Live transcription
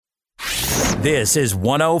This is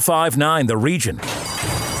 105.9 The Region.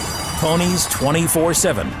 Ponies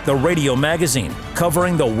 24/7, the radio magazine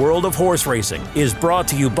covering the world of horse racing, is brought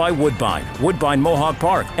to you by Woodbine Mohawk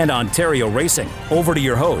Park, and Ontario Racing. Over to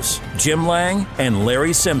your hosts, Jim Lang and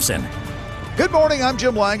Larry Simpson. Good morning, I'm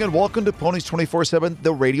Jim Lang, and welcome to Ponies 24/7,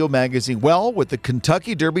 the radio magazine. Well, with the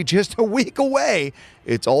Kentucky Derby just a week away,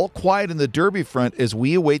 it's all quiet in the Derby front as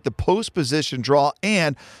we await the post-position draw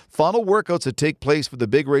and final workouts that take place for the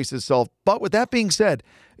big race itself. But with that being said,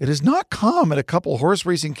 it has not come in a couple horse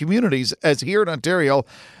racing communities, as here in Ontario,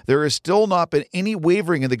 there has still not been any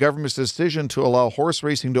wavering in the government's decision to allow horse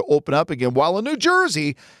racing to open up again, while in New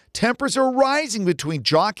Jersey, tempers are rising between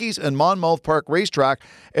jockeys and Monmouth Park Racetrack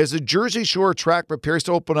as the Jersey Shore track prepares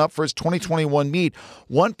to open up for its 2021 meet.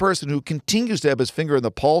 One person who continues to have his finger in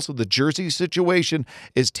the pulse of the Jersey situation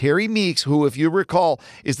is Terry Meeks, who, if you recall,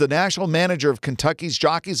 is the national manager of Kentucky's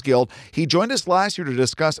Jockeys Guild. He joined us last year to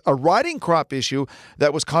discuss a riding crop issue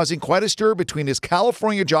that was causing quite a stir between his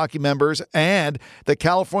California jockey members and the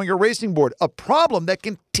California Racing Board, a problem that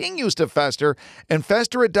continues to fester, and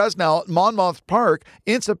fester it does now at Monmouth Park.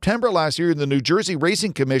 In September last year, the New Jersey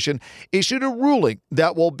Racing Commission issued a ruling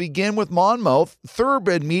that will begin with Monmouth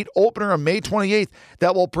Thoroughbred meet opener on May 28th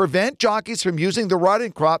that will prevent jockeys from using the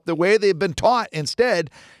riding crop the way they've been taught. Instead,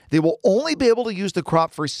 they will only be able to use the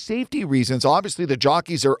crop for safety reasons. Obviously, the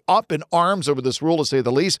jockeys are up in arms over this rule, to say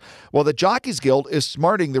the least, while the Jockeys Guild is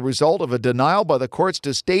smarting the result of a denial by the courts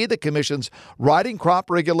to stay the commission's riding crop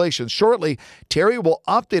regulations. Shortly, Terry will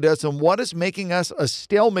update us on what is making us a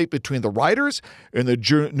stalemate between the riders and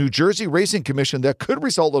the New Jersey Racing Commission that could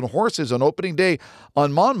result in horses on opening day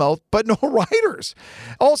on Monmouth, but no riders.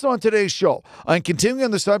 Also on today's show, on continuing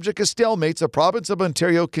on the subject of stalemates, the province of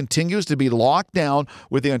Ontario continues to be locked down,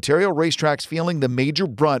 with the Ontario racetracks feeling the major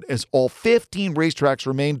brunt as all 15 racetracks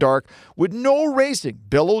remain dark with no racing.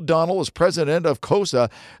 Bill O'Donnell is president of COSA,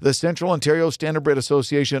 the Central Ontario Standardbred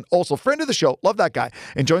Association, also friend of the show, love that guy,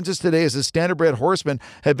 and joins us today as the standardbred horsemen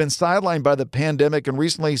have been sidelined by the pandemic, and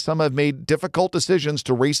recently some have made difficult decisions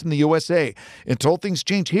to race in the USA. Until things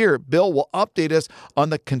change here, Bill will update us on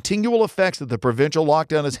the continual effects that the provincial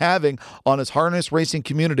lockdown is having on his harness racing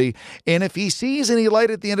community, and if he sees any light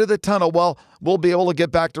at the end of the tunnel, well, we'll be able to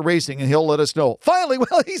get back to racing, and he'll let us know. Finally,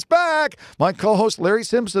 well, he's back. My co-host Larry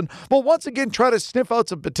Simpson will once again try to sniff out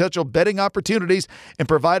some potential betting opportunities and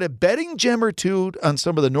provide a betting gem or two on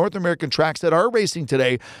some of the North American tracks that are racing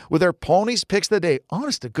today with our Ponies Picks of the Day.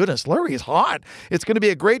 Honest to goodness, Larry is hot. It's going to be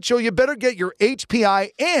a great show. You better get your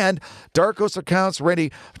HPI and Darkos accounts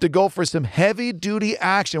ready to go for some heavy-duty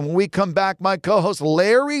action. When we come back, my co-host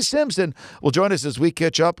Larry Simpson will join us as we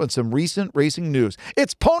catch up on some recent racing news.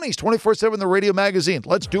 It's Ponies 24/7, the radio magazine.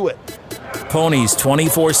 Let's do it. Ponies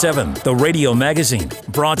 24/7, the radio magazine,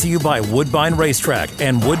 brought to you by Woodbine Racetrack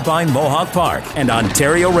and Woodbine Mohawk Park and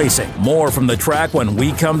Ontario Racing. More from the track when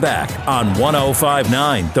we come back on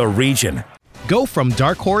 105.9 The Region. Go from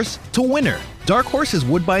dark horse to winner. Dark Horse is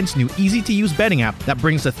Woodbine's new easy-to-use betting app that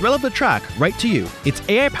brings the thrill of the track right to you. Its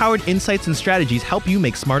AI-powered insights and strategies help you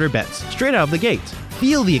make smarter bets straight out of the gate.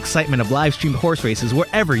 Feel the excitement of live-streamed horse races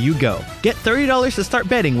wherever you go. Get $30 to start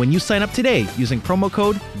betting when you sign up today using promo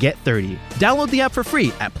code GET30. Download the app for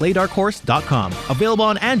free at playdarkhorse.com. Available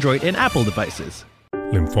on Android and Apple devices.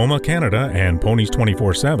 Lymphoma Canada and Ponies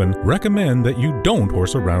 24/7 recommend that you don't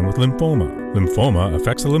horse around with lymphoma. Lymphoma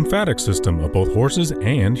affects the lymphatic system of both horses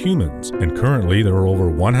and humans, and currently there are over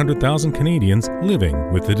 100,000 Canadians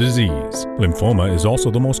living with the disease. Lymphoma is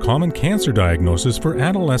also the most common cancer diagnosis for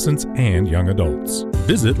adolescents and young adults.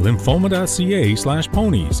 Visit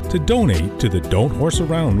lymphoma.ca/ponies to donate to the Don't Horse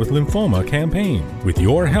Around with Lymphoma campaign. With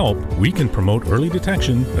your help, we can promote early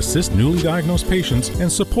detection, assist newly diagnosed patients,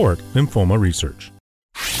 and support lymphoma research.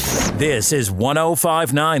 This is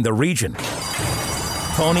 105.9 The Region.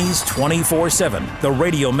 Ponies 24/7, the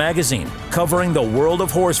radio magazine covering the world of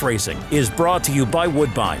horse racing, is brought to you by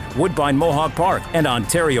Woodbine Mohawk Park, and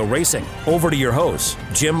Ontario Racing. Over to your hosts,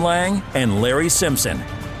 Jim Lang and Larry Simpson.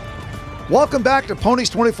 Welcome back to Ponies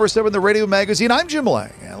 24/7, the radio magazine. I'm Jim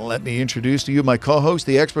Lang, and let me introduce to you my co-host,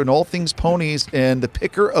 the expert in all things ponies and the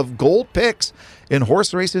picker of gold picks in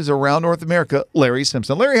horse races around North America, Larry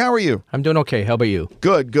Simpson. Larry, how are you? I'm doing okay. How about you?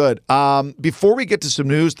 Good. Before we get to some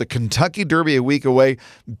news, the Kentucky Derby a week away,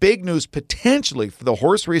 big news potentially for the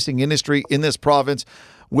horse racing industry in this province,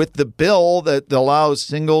 with the bill that allows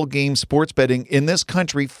single-game sports betting in this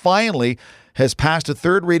country finally has passed a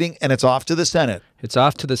third reading, and it's off to the Senate. It's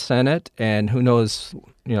off to the Senate, and who knows,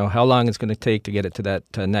 how long it's going to take to get it to that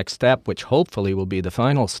next step, which hopefully will be the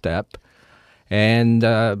final step. And,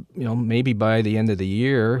 maybe by the end of the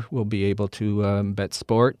year, we'll be able to bet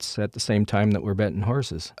sports at the same time that we're betting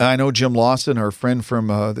horses. I know Jim Lawson, our friend from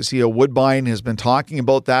the CEO of Woodbine, has been talking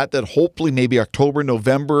about that hopefully maybe October,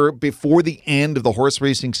 November, before the end of the horse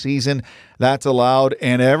racing season, that's allowed.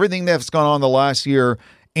 And everything that's gone on the last year,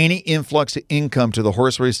 any influx of income to the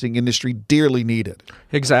horse racing industry dearly needed.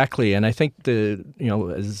 Exactly. And I think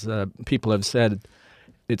as people have said,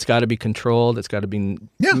 it's got to be controlled. It's got to be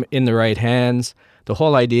in the right hands. The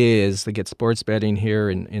whole idea is to get sports betting here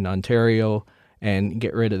in Ontario and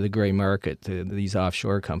get rid of the gray market, these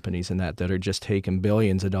offshore companies and that are just taking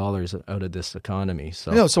billions of dollars out of this economy.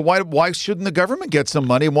 So, so why shouldn't the government get some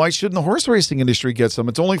money? Why shouldn't the horse racing industry get some?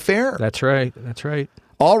 It's only fair. That's right.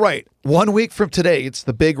 All right. 1 week from today, it's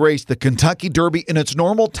the big race, the Kentucky Derby, in its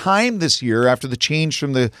normal time this year after the change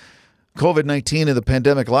from the COVID-19 and the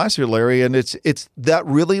pandemic last year, Larry, and it's that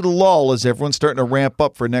really lull as everyone's starting to ramp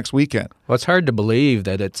up for next weekend. Well, it's hard to believe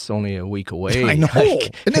that it's only a week away. I know,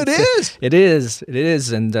 and it is. It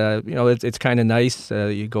is, and it's kind of nice.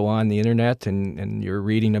 You go on the internet and you're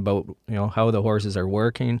reading about how the horses are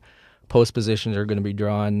working. Post positions are going to be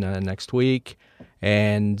drawn next week,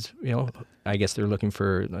 and I guess they're looking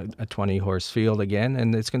for a 20-horse field again,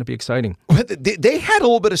 and it's going to be exciting. They had a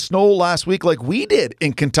little bit of snow last week like we did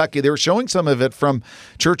in Kentucky. They were showing some of it from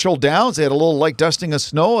Churchill Downs. They had a little light dusting of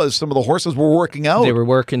snow as some of the horses were working out. They were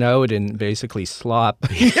working out in basically slop.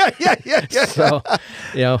 Yeah. So,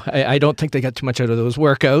 I don't think they got too much out of those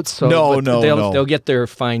workouts. So No. They'll get their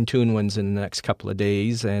fine-tuned ones in the next couple of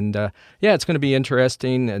days. And, it's going to be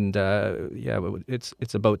interesting. And,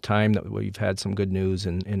 it's about time that we've had some good news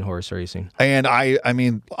in horse racing. And I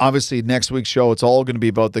mean, obviously next week's show, it's all going to be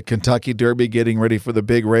about the Kentucky Derby, getting ready for the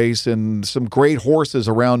big race, and some great horses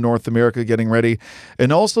around North America getting ready.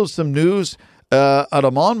 And also some news out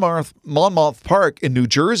of Monmouth Park in New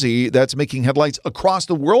Jersey that's making headlines across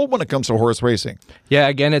the world when it comes to horse racing. Yeah,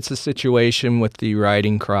 again, it's a situation with the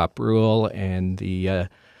riding crop rule, and the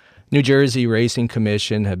New Jersey Racing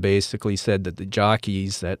Commission have basically said that the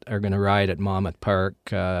jockeys that are going to ride at Monmouth Park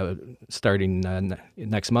starting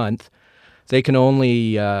next month, they can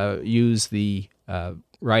only use the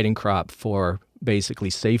riding crop for basically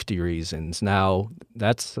safety reasons. Now,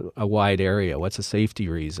 that's a wide area. What's a safety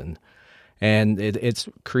reason? And it's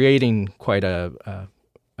creating quite a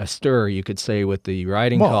stir, you could say, with the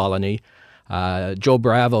riding colony. Joe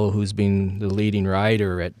Bravo, who's been the leading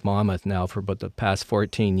rider at Monmouth now for about the past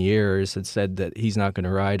 14 years, had said that he's not going to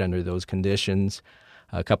ride under those conditions.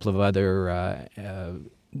 A couple of other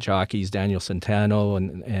jockeys, Daniel Centeno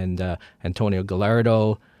and Antonio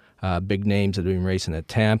Gallardo, big names that have been racing at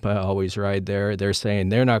Tampa, always ride there. They're saying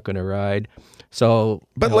they're not going to ride. So,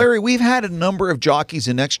 but Larry, we've had a number of jockeys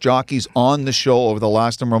and ex-jockeys on the show over the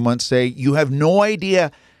last number of months say you have no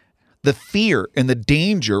idea the fear and the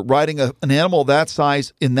danger riding an animal that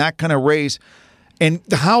size in that kind of race, and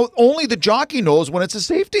how only the jockey knows when it's a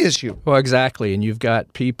safety issue. Well, exactly. And you've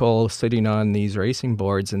got people sitting on these racing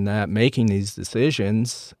boards and that making these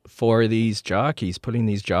decisions for these jockeys, putting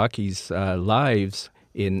these jockeys' lives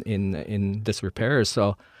in disrepair.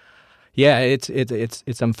 So, yeah,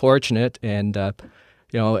 it's unfortunate, and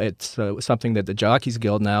it's something that the Jockeys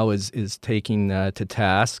Guild now is taking to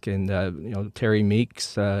task. And Terry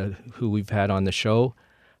Meeks, who we've had on the show,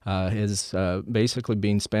 has basically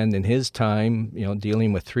been spending his time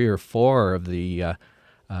dealing with 3 or 4 of the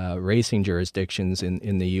racing jurisdictions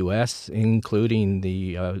in the U.S., including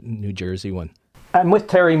the New Jersey one. I'm with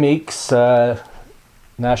Terry Meeks,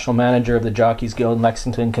 national manager of the Jockeys Guild in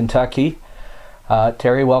Lexington, Kentucky.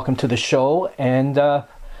 Terry, welcome to the show. And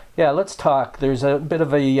let's talk. There's a bit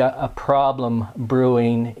of a problem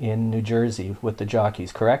brewing in New Jersey with the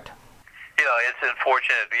jockeys, correct? It's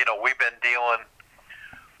unfortunate. We've been dealing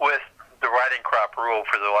with the riding crop rule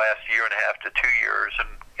for the last year and a half to 2 years. And,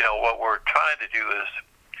 what we're trying to do is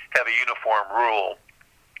have a uniform rule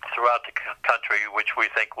throughout the country, which we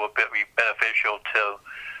think will be beneficial to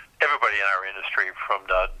everybody in our industry, from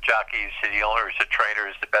the jockeys to the owners, the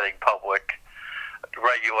trainers, the betting public,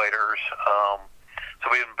 regulators. So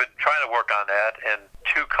we've been trying to work on that, and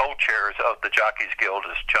 2 co-chairs of the Jockeys Guild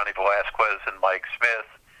is Johnny Velasquez and Mike Smith,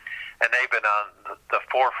 and they've been on the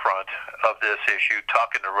forefront of this issue,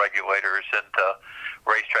 talking to regulators and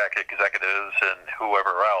racetrack executives and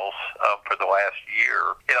whoever else for the last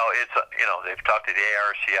year. They've talked to the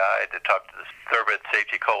ARCI, they've talked to the Thoroughbred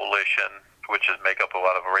Safety Coalition, which is make up a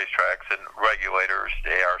lot of racetracks, and regulators,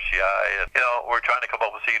 the ARCI. And, we're trying to come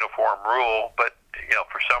up with a uniform rule, but,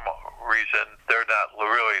 for some reason, they're not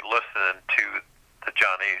really listening to the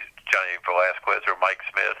Johnny Velasquez or Mike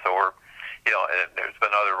Smith or And there's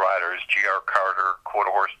been other riders, G.R. Carter, quarter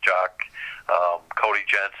horse jock, Cody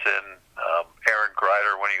Jensen, Aaron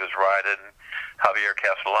Greider when he was riding, Javier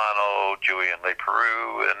Castellano, Julian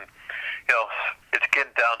Leperoux, and it's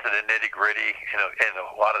getting down to the nitty gritty. In a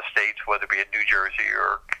lot of states, whether it be in New Jersey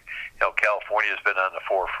or California has been on the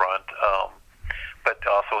forefront, but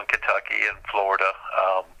also in Kentucky and Florida.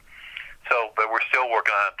 But we're still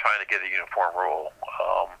working on trying to get a uniform rule,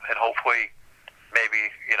 and hopefully,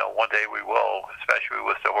 maybe one day we will, especially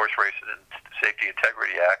with the Horse Racing and Safety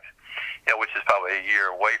Integrity Act, which is probably a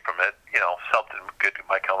year away from it. Something good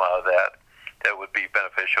might come out of that would be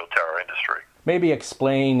beneficial to our industry. Maybe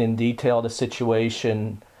explain in detail the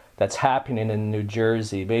situation that's happening in New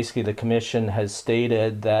Jersey. Basically, the commission has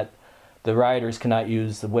stated that the riders cannot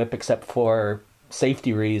use the whip except for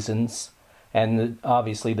safety reasons, and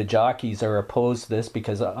obviously the jockeys are opposed to this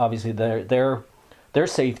because obviously their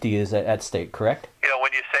safety is at stake, correct?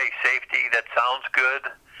 When you say safety, that sounds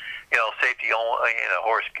good. Safety only,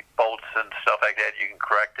 horse bolts and stuff like that, you can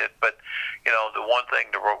correct it. But, the one thing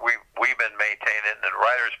that we've been maintaining and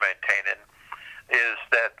riders maintaining is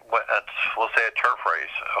that, we'll say a turf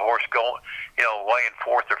race, a horse going, weighing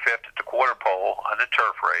fourth or fifth at the quarter pole on the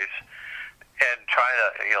turf race and trying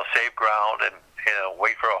to, save ground and,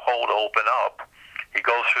 wait for a hole to open up. He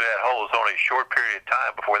goes through that hole. It's only a short period of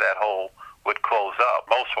time before that hole would close up.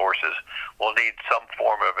 Most horses will need some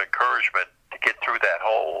form of encouragement to get through that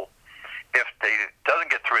hole. If they doesn't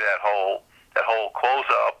get through that hole close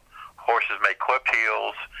up, horses may clip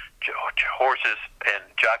heels, horses and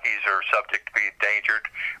jockeys are subject to being endangered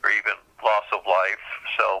or even loss of life.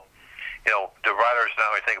 So, the riders not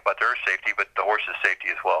only think about their safety, but the horse's safety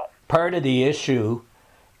as well. Part of the issue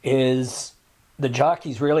is the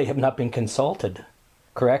jockeys really have not been consulted,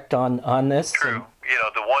 correct, on this? True.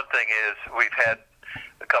 The one thing is we've had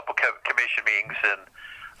a couple commission meetings, and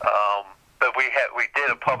but we did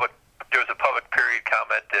there was a public period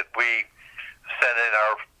comment that we sent in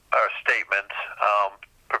our statements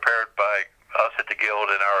prepared by us at the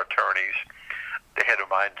Guild and our attorneys. The head of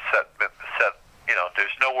mine set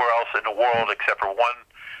there's nowhere else in the world except for one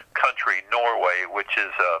country, Norway, which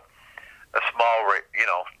is a small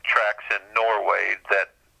tracks in Norway,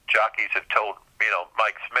 that jockeys have told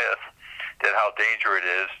Mike Smith that how dangerous it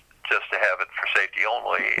is just to have it for safety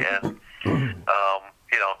only, and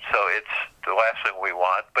so it's the last thing we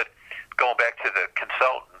want. But going back to the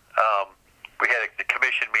consultant, we had the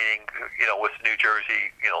commission meeting, with New Jersey,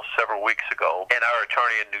 several weeks ago, and our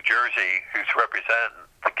attorney in New Jersey, who's representing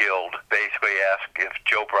the Guild, basically asked if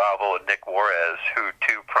Joe Bravo and Nick Juarez, who are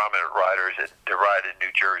two prominent riders that ride in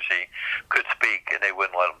New Jersey, could speak, and they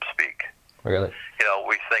wouldn't let them speak. Really?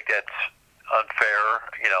 We think that's unfair.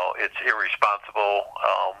 It's irresponsible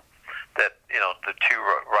that the two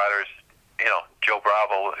riders, Joe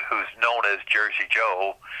Bravo, who's known as Jersey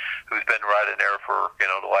Joe, who's been riding there for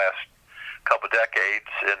the last couple of decades,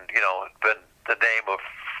 and been the name of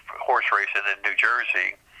horse racing in New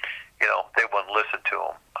Jersey. They wouldn't listen to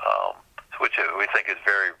him, which we think is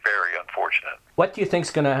very, very unfortunate. What do you think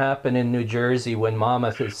is going to happen in New Jersey when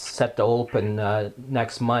Monmouth is set to open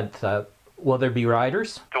next month? Will there be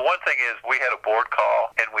riders? The one thing is we had a board call,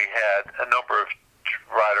 and we had a number of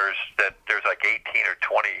riders that there's like 18 or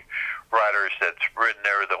 20 riders that's ridden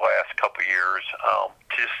there the last couple of years,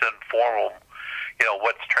 just to inform them,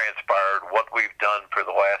 what's transpired, what we've done for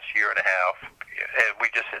the last year and a half, and we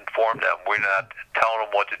just informed them. We're not telling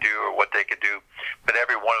them what to do or what they can do, but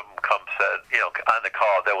every one of them said, on the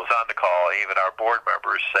call, even our board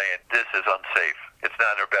members saying, this is unsafe. It's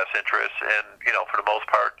not in their best interest, and, for the most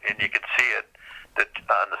part, and you can see it, that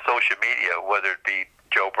on the social media, whether it be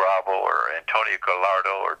Joe Bravo or Antonio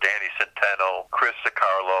Gallardo or Danny Centeno, Chris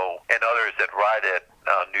DiCarlo, and others that ride at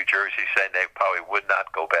New Jersey, saying they probably would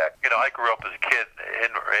not go back. I grew up as a kid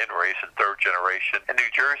in racing, third generation. In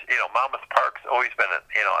New Jersey, Monmouth Park's always been an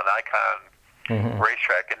icon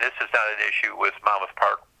racetrack, and this is not an issue with Monmouth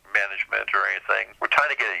Park management or anything. We're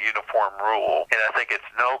trying to get a uniform rule, and I think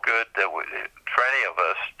it's no good that for any of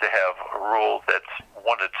us to have a rule that's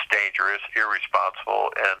one that's dangerous,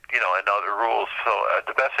 irresponsible, and other rules. So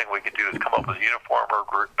the best thing we can do is come up with a uniform or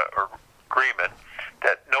agreement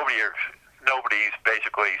that nobody's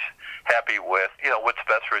basically happy with. What's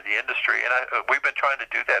best for the industry, and we've been trying to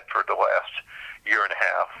do that for the last year and a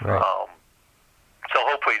half. Right. So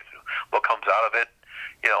hopefully, what comes out of it,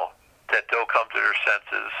 that they'll come to their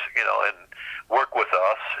senses, and work with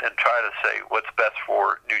us and try to say what's best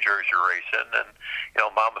for New Jersey racing, and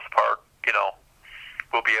Monmouth Park,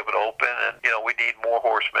 we'll be able to open, and we need more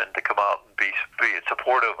horsemen to come out and be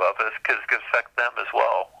supportive of us, because it can affect them as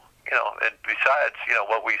well. And besides,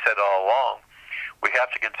 what we said all along, we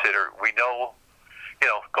have to consider. We know,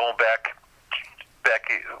 going back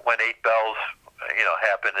when 8 bells,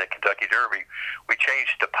 happened at Kentucky Derby, we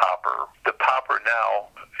changed to popper. The popper now,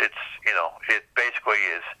 it basically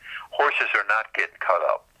is horses are not getting cut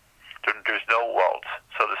up. There's no welts,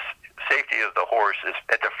 so the safety of the horse is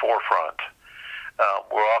at the forefront.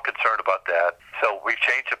 We're all concerned about that. So we've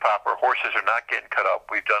changed the popper. Horses are not getting cut up.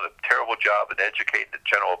 We've done a terrible job in educating the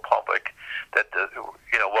general public that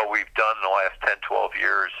what we've done in the last 10, 12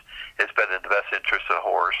 years has been in the best interest of the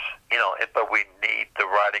horse. But we need the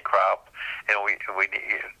riding crop, and we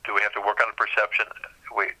need. Do we have to work on the perception?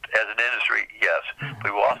 As an industry, yes.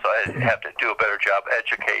 We will also have to do a better job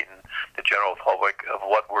educating the general public of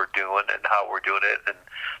what we're doing and how we're doing it, and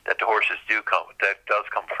that the horses does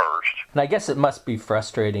come first. And I guess it must be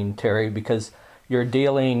frustrating, Terry, because you're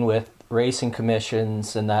dealing with racing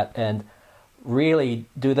commissions and really,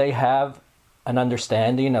 do they have an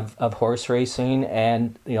understanding of horse racing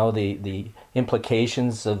and the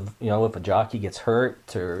implications of if a jockey gets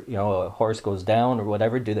hurt or a horse goes down or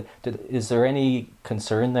whatever? Is there any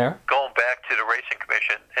concern there? Going back to the racing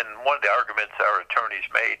commission, and one of the arguments our attorneys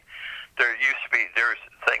made, there's a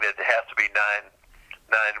thing that it has to be nine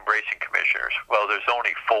racing commissioners. Well, there's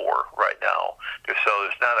only 4 right now, so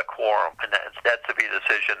there's not a quorum, and that's to be a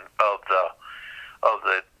decision of the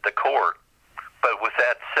court. But with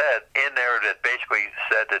that said, in there that basically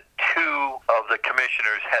said that 2 of the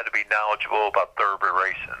commissioners had to be knowledgeable about thoroughbred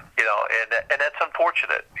racing, and that's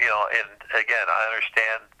unfortunate, and again, I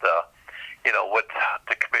understand what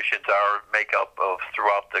the commissions are make up of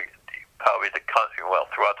throughout the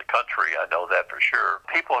country. I know that for sure.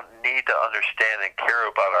 People need to understand and care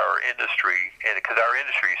about our industry, and because our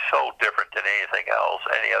industry is so different than anything else,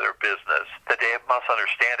 any other business, that they must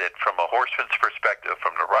understand it from a horseman's perspective,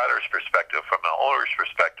 from the rider's perspective, from the owner's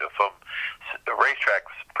perspective, from the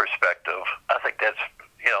racetrack's perspective. I think that's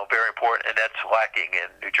very important, and that's lacking in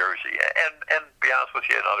New Jersey, and to be honest with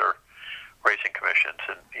you, in other racing commissions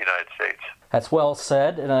in the United States. That's well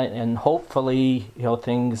said, and hopefully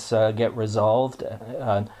things get resolved.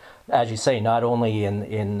 As you say, not only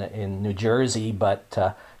in New Jersey, but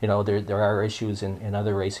there are issues in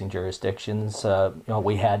other racing jurisdictions.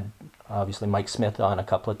 We had obviously Mike Smith on a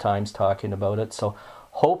couple of times talking about it. So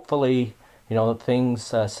hopefully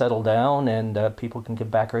things settle down and people can get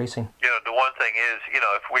back racing. The one thing is,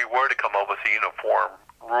 if we were to come up with a uniform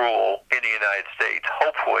rule in the United States,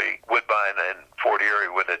 hopefully Woodbine and Fort Erie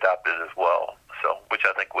would adopt it as well. So, which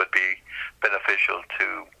I think would be beneficial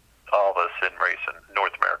to all of us in racing in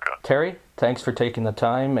North America. Terry, thanks for taking the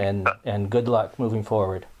time, and good luck moving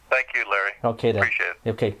forward. Thank you, Larry. Okay, then. Appreciate it.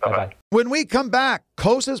 Okay, bye-bye. When we come back,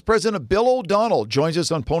 KOSA's President Bill O'Donnell joins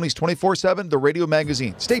us on Ponies 24/7, the radio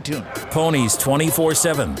magazine. Stay tuned. Ponies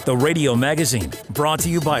 24/7, the radio magazine, brought to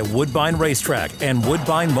you by Woodbine Racetrack and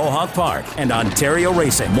Woodbine Mohawk Park and Ontario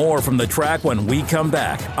Racing. More from the track when we come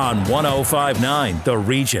back on 105.9 The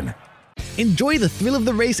Region. Enjoy the thrill of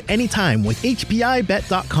the race anytime with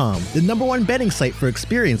HPIBet.com, the #1 betting site for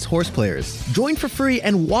experienced horse players. Join for free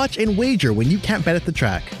and watch and wager when you can't bet at the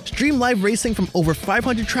track. Stream live racing from over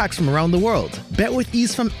 500 tracks from around the world. Bet with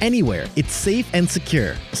ease from anywhere. It's safe and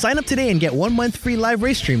secure. Sign up today and get 1 month free live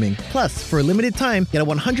race streaming. Plus, for a limited time, get a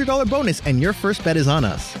 $100 bonus and your first bet is on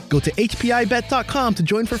us. Go to HPIBet.com to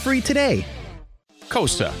join for free today.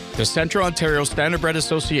 KOSA, the Central Ontario Standardbred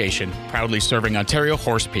Association, proudly serving Ontario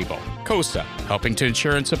horse people. KOSA, helping to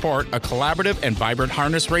ensure and support a collaborative and vibrant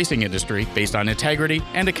harness racing industry based on integrity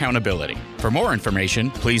and accountability. For more information,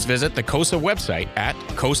 please visit the KOSA website at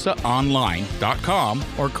kosaonline.com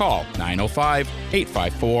or call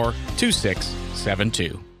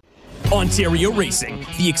 905-854-2672. Ontario Racing,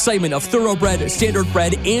 the excitement of thoroughbred,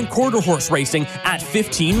 standardbred, and quarter horse racing at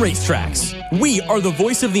 15 racetracks. We are the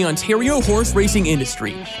voice of the Ontario horse racing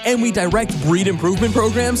industry, and we direct breed improvement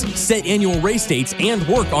programs, set annual race dates, and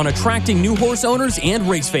work on attracting new horse owners and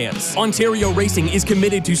race fans. Ontario Racing is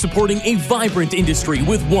committed to supporting a vibrant industry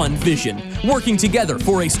with one vision, working together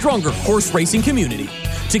for a stronger horse racing community.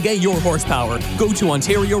 To get your horsepower, go to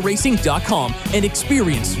OntarioRacing.com and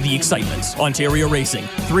experience the excitement. Ontario Racing,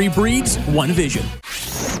 3 breeds, 1 vision.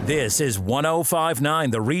 This is 105.9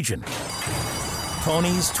 The Region.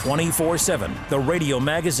 Ponies 24/7, the radio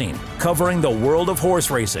magazine covering the world of horse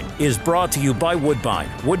racing, is brought to you by Woodbine,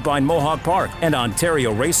 Woodbine Mohawk Park, and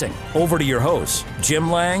Ontario Racing. Over to your hosts, Jim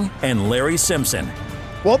Lang and Larry Simpson.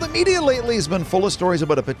 Well, the media lately has been full of stories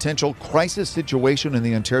about a potential crisis situation in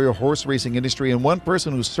the Ontario horse racing industry, and one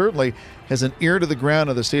person who certainly has an ear to the ground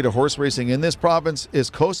of the state of horse racing in this province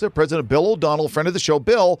is COSA President Bill O'Donnell, friend of the show.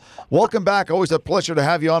 Bill, welcome back. Always a pleasure to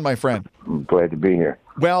have you on, my friend. I'm glad to be here.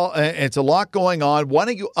 Well, it's a lot going on. Why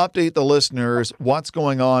don't you update the listeners what's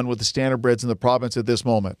going on with the standardbreds in the province at this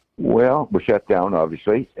moment? Well, we're shut down,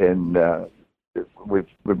 obviously, and we've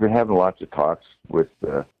been having lots of talks with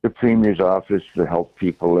the Premier's office, the health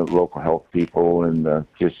people, and local health people, and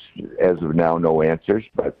just as of now, no answers.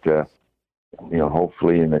 But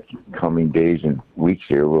hopefully in the coming days and weeks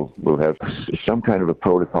here, we'll have some kind of a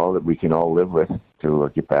protocol that we can all live with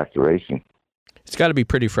to get back to racing. It's got to be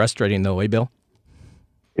pretty frustrating, though, eh, Bill?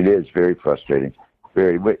 It is very frustrating.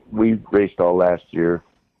 Very. We raced all last year,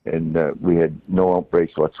 and we had no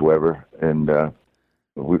outbreaks whatsoever, and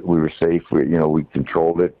we were safe. We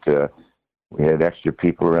controlled it. We had extra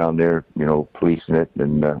people around there, policing it,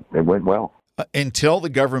 and it went well. Until the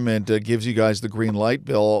government gives you guys the green light,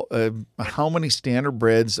 Bill, how many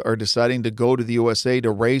standardbreds are deciding to go to the USA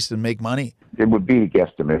to race and make money? It would be a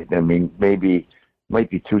guesstimate. I mean, might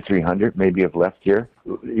be 200-300 maybe have left here,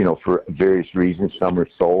 for various reasons. Some are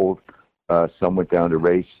sold, some went down to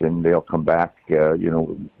race, and they'll come back,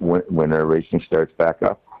 when our racing starts back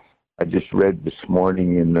up. I just read this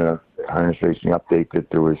morning in the Harness Racing Update that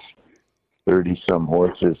there was 30-some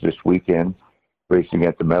horses this weekend racing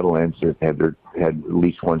at the Meadowlands that had at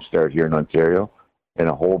least one start here in Ontario, and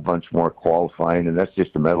a whole bunch more qualifying, and that's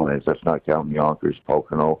just the Meadowlands. That's not counting Yonkers,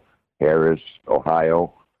 Pocono, Harris,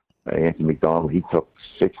 Ohio. Anthony McDonald, he took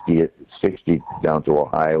 60 down to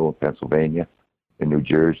Ohio, Pennsylvania, and New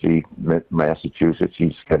Jersey, Massachusetts.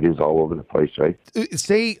 He's got his all over the place, right?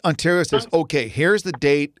 Say Ontario says, okay, here's the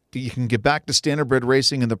date. You can get back to standardbred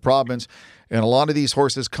racing in the province, and a lot of these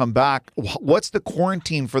horses come back. What's the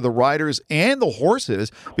quarantine for the riders and the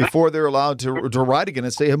horses before they're allowed to ride again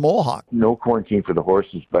at, say, a Mohawk? No quarantine for the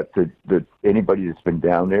horses, but anybody that's been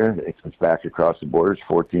down there, it comes back across the borders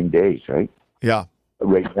 14 days, right? Yeah.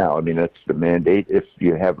 Right now, I mean, that's the mandate. If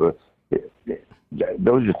you have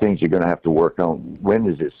those are things you're going to have to work on. When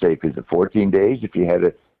is it safe? Is it 14 days? If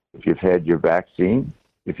you've had your vaccine,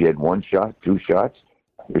 if you had one shot, two shots,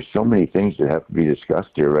 there's so many things that have to be discussed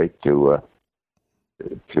here, right? To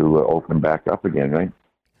open back up again, right?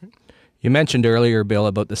 You mentioned earlier, Bill,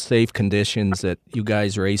 about the safe conditions that you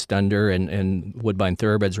guys raced under and Woodbine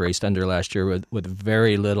Thoroughbreds raced under last year with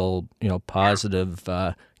very little, positive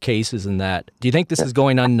cases in that. Do you think this is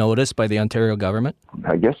going unnoticed by the Ontario government?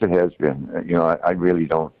 I guess it has been. I really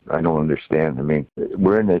don't understand. I mean,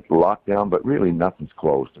 we're in a lockdown, but really nothing's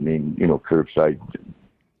closed. I mean, curbside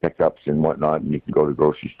pickups and whatnot, and you can go to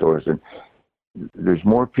grocery stores. And there's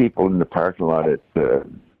more people in the parking lot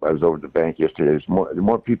I was over at the bank yesterday. There's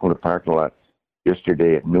more people in the parking lot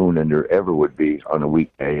yesterday at noon than there ever would be on a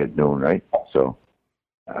weekday at noon, right? So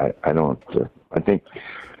I don't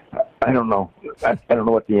know. I don't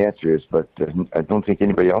know what the answer is, but I don't think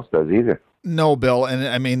anybody else does either. No, Bill. And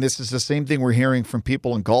I mean, this is the same thing we're hearing from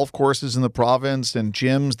people in golf courses in the province and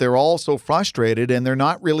gyms. They're all so frustrated, and they're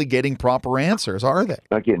not really getting proper answers, are they?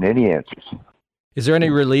 Not getting any answers. Is there any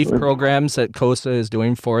relief programs that COSA is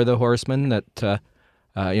doing for the horsemen that,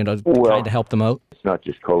 trying to help them out? It's not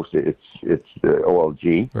just COSA. It's the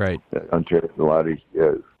OLG. Right. Ontario Lottery.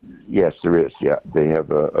 Yes, there is. Yeah, they have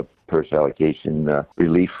a purse allocation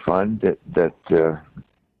relief fund that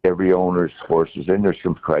every owner's horse is in. There's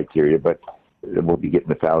some criteria, but we'll be getting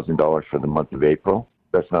 $1,000 for the month of April.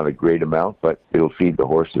 That's not a great amount, but it'll feed the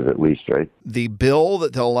horses at least, right? The bill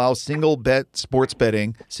that allows single game sports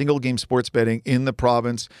betting in the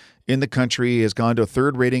province, in the country, has gone to a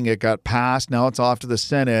third reading. It got passed. Now it's off to the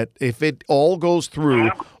Senate. If it all goes through,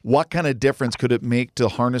 what kind of difference could it make to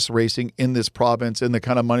harness racing in this province and the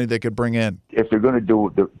kind of money they could bring in? If they're going to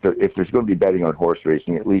do if there's going to be betting on horse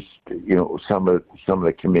racing, at least some of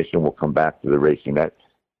the commission will come back to the racing. That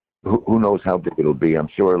who knows how big it'll be? I'm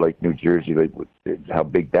sure, like New Jersey, how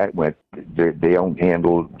big that went. They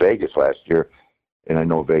handled Vegas last year, and I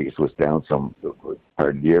know Vegas was down some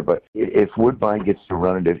part of the year. But if Woodbine gets to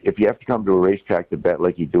run it, if you have to come to a racetrack to bet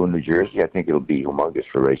like you do in New Jersey, I think it'll be humongous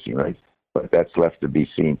for racing, right? But that's left to be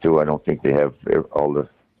seen too. I don't think they have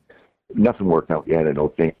nothing worked out yet. I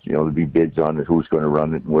don't think there'll be bids on it, who's going to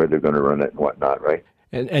run it and where they're going to run it and whatnot, right?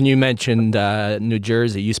 And you mentioned New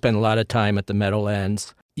Jersey. You spend a lot of time at the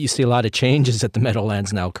Meadowlands. You see a lot of changes at the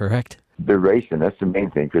Meadowlands now, correct? They're racing. That's the main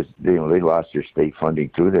thing, because they lost their state funding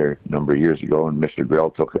too there a number of years ago, and Mr.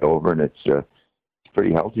 Grell took it over, and it's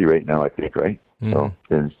pretty healthy right now, I think, right?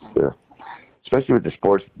 Mm-hmm. So, especially with the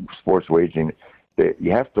sports wagering,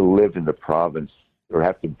 you have to live in the province or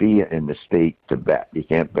have to be in the state to bet. You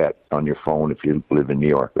can't bet on your phone if you live in New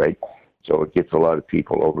York, right? So it gets a lot of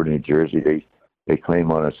people over to New Jersey. They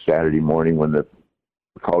claim on a Saturday morning when the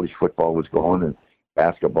college football was going, and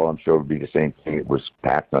basketball, I'm sure, would be the same thing. It was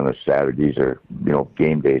packed on a Saturdays or,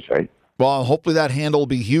 game days, right? Well, hopefully that handle will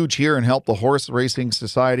be huge here and help the horse racing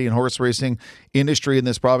society and horse racing industry in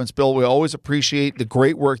this province. Bill, we always appreciate the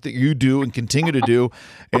great work that you do and continue to do.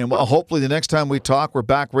 And hopefully the next time we talk, we're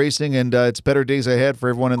back racing, and it's better days ahead for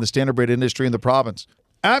everyone in the standardbred industry in the province.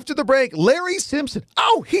 After the break, Larry Simpson.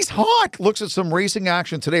 Oh, he's hot. Looks at some racing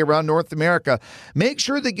action today around North America. Make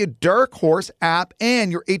sure that your Dark Horse app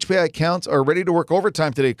and your HPI accounts are ready to work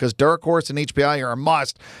overtime today, because Dark Horse and HPI are a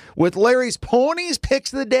must. With Larry's Ponies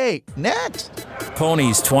Picks of the Day. Next.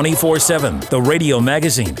 Ponies 24/7, the radio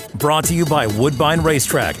magazine. Brought to you by Woodbine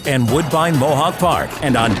Racetrack and Woodbine Mohawk Park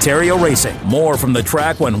and Ontario Racing. More from the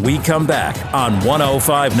track when we come back on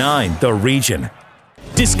 105.9 The Region.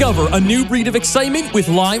 Discover a new breed of excitement with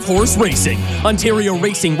live horse racing. Ontario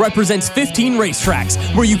Racing represents 15 racetracks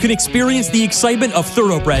where you can experience the excitement of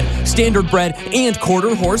thoroughbred, standardbred, and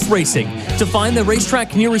quarter horse racing. To find the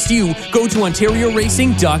racetrack nearest you, go to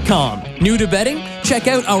OntarioRacing.com. New to betting? Check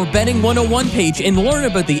out our Betting 101 page and learn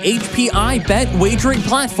about the HPI Bet wagering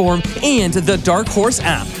platform and the Dark Horse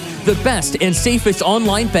app. The best and safest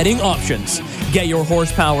online betting options. Get your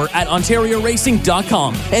horsepower at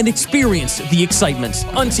OntarioRacing.com and experience the excitement.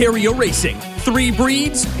 Ontario Racing. 3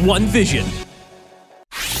 breeds, 1 vision.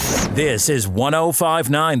 This is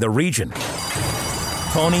 105.9 The Region.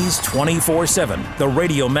 Ponies 24/7, the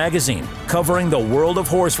radio magazine covering the world of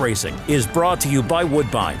horse racing, is brought to you by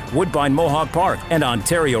Woodbine, Woodbine Mohawk Park, and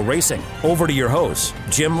Ontario Racing. Over to your hosts,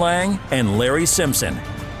 Jim Lang and Larry Simpson.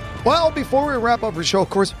 Well, before we wrap up our show,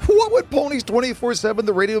 of course, what would Ponies 24/7,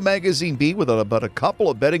 the radio magazine, be without about a couple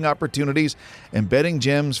of betting opportunities and betting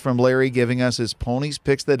gems from Larry giving us his Ponies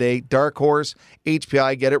Picks of the Day, Dark Horse,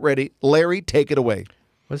 HPI, get it ready. Larry, take it away.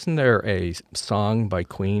 Wasn't there a song by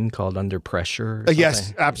Queen called Under Pressure? Or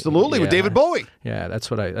yes, absolutely, with David Bowie. Yeah, that's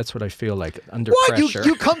what I feel like, under what? pressure.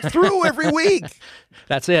 You come through every week.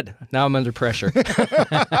 That's it. Now I'm under pressure.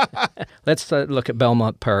 Let's look at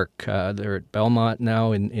Belmont Park. They're at Belmont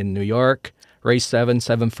now in New York. Race 7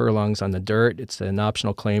 furlongs on the dirt. It's an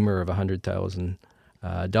optional claimer of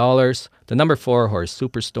 $100,000. The number 4 horse,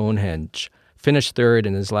 Super Stonehenge, finished third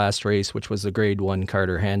in his last race, which was the Grade 1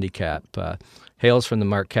 Carter Handicap. Hails from the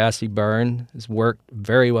Mark Casse barn. Has worked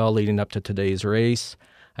very well leading up to today's race.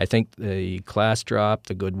 I think the class drop,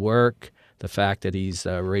 the good work, the fact that he's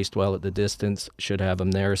raced well at the distance should have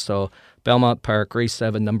him there. So Belmont Park, race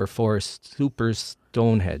 7, number 4, Super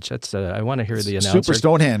Stonehenge. That's I want to hear the announcer. Super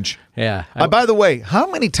Stonehenge. Yeah. By the way, how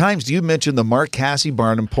many times do you mention the Mark Casse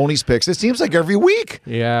barn and Ponies Picks? It seems like every week.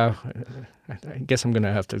 Yeah. I guess I'm going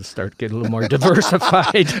to have to start getting a little more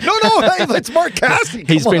diversified. No, it's Mark Casse.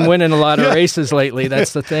 He's been winning a lot of races lately.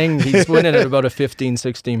 That's the thing. He's winning at about a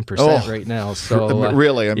 15-16% right now. So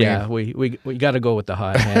really, I mean, yeah, we got to go with the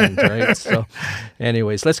hot hand, right? So,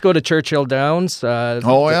 anyways, let's go to Churchill Downs.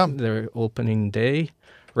 Their opening day.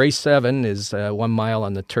 Race 7 is 1 mile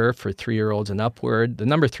on the turf for 3-year-olds and upward. The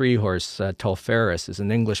number 3 horse, Telferis, is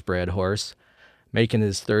an English-bred horse, making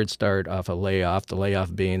his third start off a layoff, the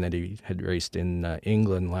layoff being that he had raced in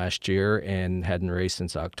England last year and hadn't raced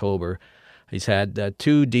since October. He's had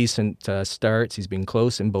 2 decent starts. He's been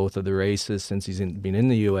close in both of the races since he's been in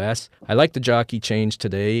the U.S. I like the jockey change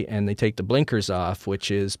today, and they take the blinkers off,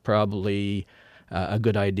 which is probably a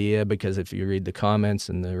good idea, because if you read the comments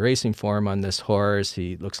in the racing forum on this horse,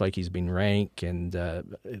 he looks like he's been rank, and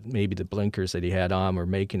maybe the blinkers that he had on were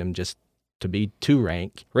making him just to be 2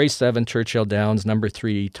 rank. Race 7, Churchill Downs, number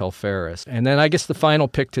 3, Telferis. And then I guess the final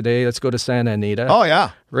pick today, let's go to Santa Anita. Oh, yeah.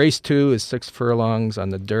 Race 2 is 6 furlongs on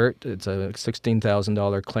the dirt. It's a $16,000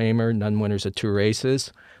 claimer, none winners of 2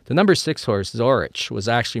 races. The number 6 horse, Zorich, was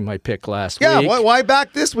actually my pick last week. Yeah, why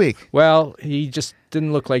back this week? Well, he just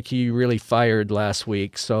didn't look like he really fired last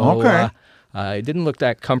week. So it didn't look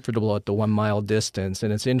that comfortable at the 1 mile distance.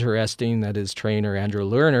 And it's interesting that his trainer, Andrew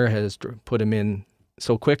Lerner, has put him in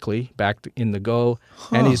so quickly, back in the go,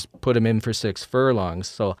 and he's put him in for 6 furlongs.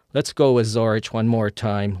 So let's go with Zorich one more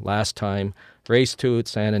time, last time. Race 2 at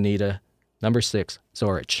Santa Anita, number 6,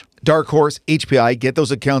 Zorich. Dark Horse, HPI, get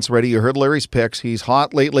those accounts ready. You heard Larry's picks. He's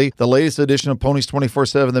hot lately. The latest edition of Ponies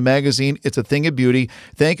 24/7, the magazine. It's a thing of beauty.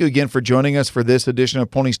 Thank you again for joining us for this edition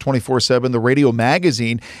of Ponies 24/7, the radio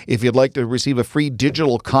magazine. If you'd like to receive a free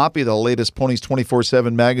digital copy of the latest Ponies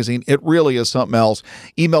 24/7 magazine, it really is something else.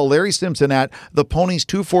 Email Larry Simpson at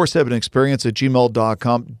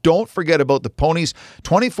theponies247experience@gmail.com. Don't forget about the Ponies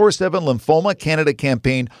 24/7 Lymphoma Canada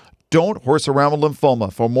campaign. don't horse around with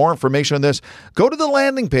lymphoma. For more information on this, go to the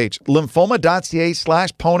landing page,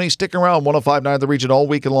 lymphoma.ca/pony. Stick around, 105.9 The Region all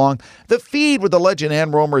week long. The feed with the legend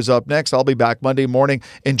Ann Romer is up next. I'll be back Monday morning.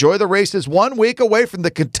 Enjoy the races 1 week away from the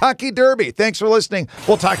Kentucky Derby. Thanks for listening.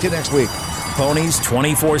 We'll talk to you next week. Ponies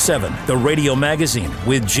 24/7, the radio magazine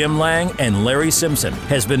with Jim Lang and Larry Simpson,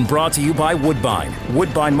 has been brought to you by Woodbine,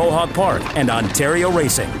 Woodbine Mohawk Park, and Ontario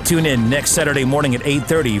Racing. Tune in next Saturday morning at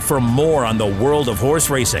 8:30 for more on the world of horse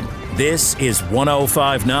racing. This is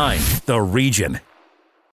 105.9 The Region.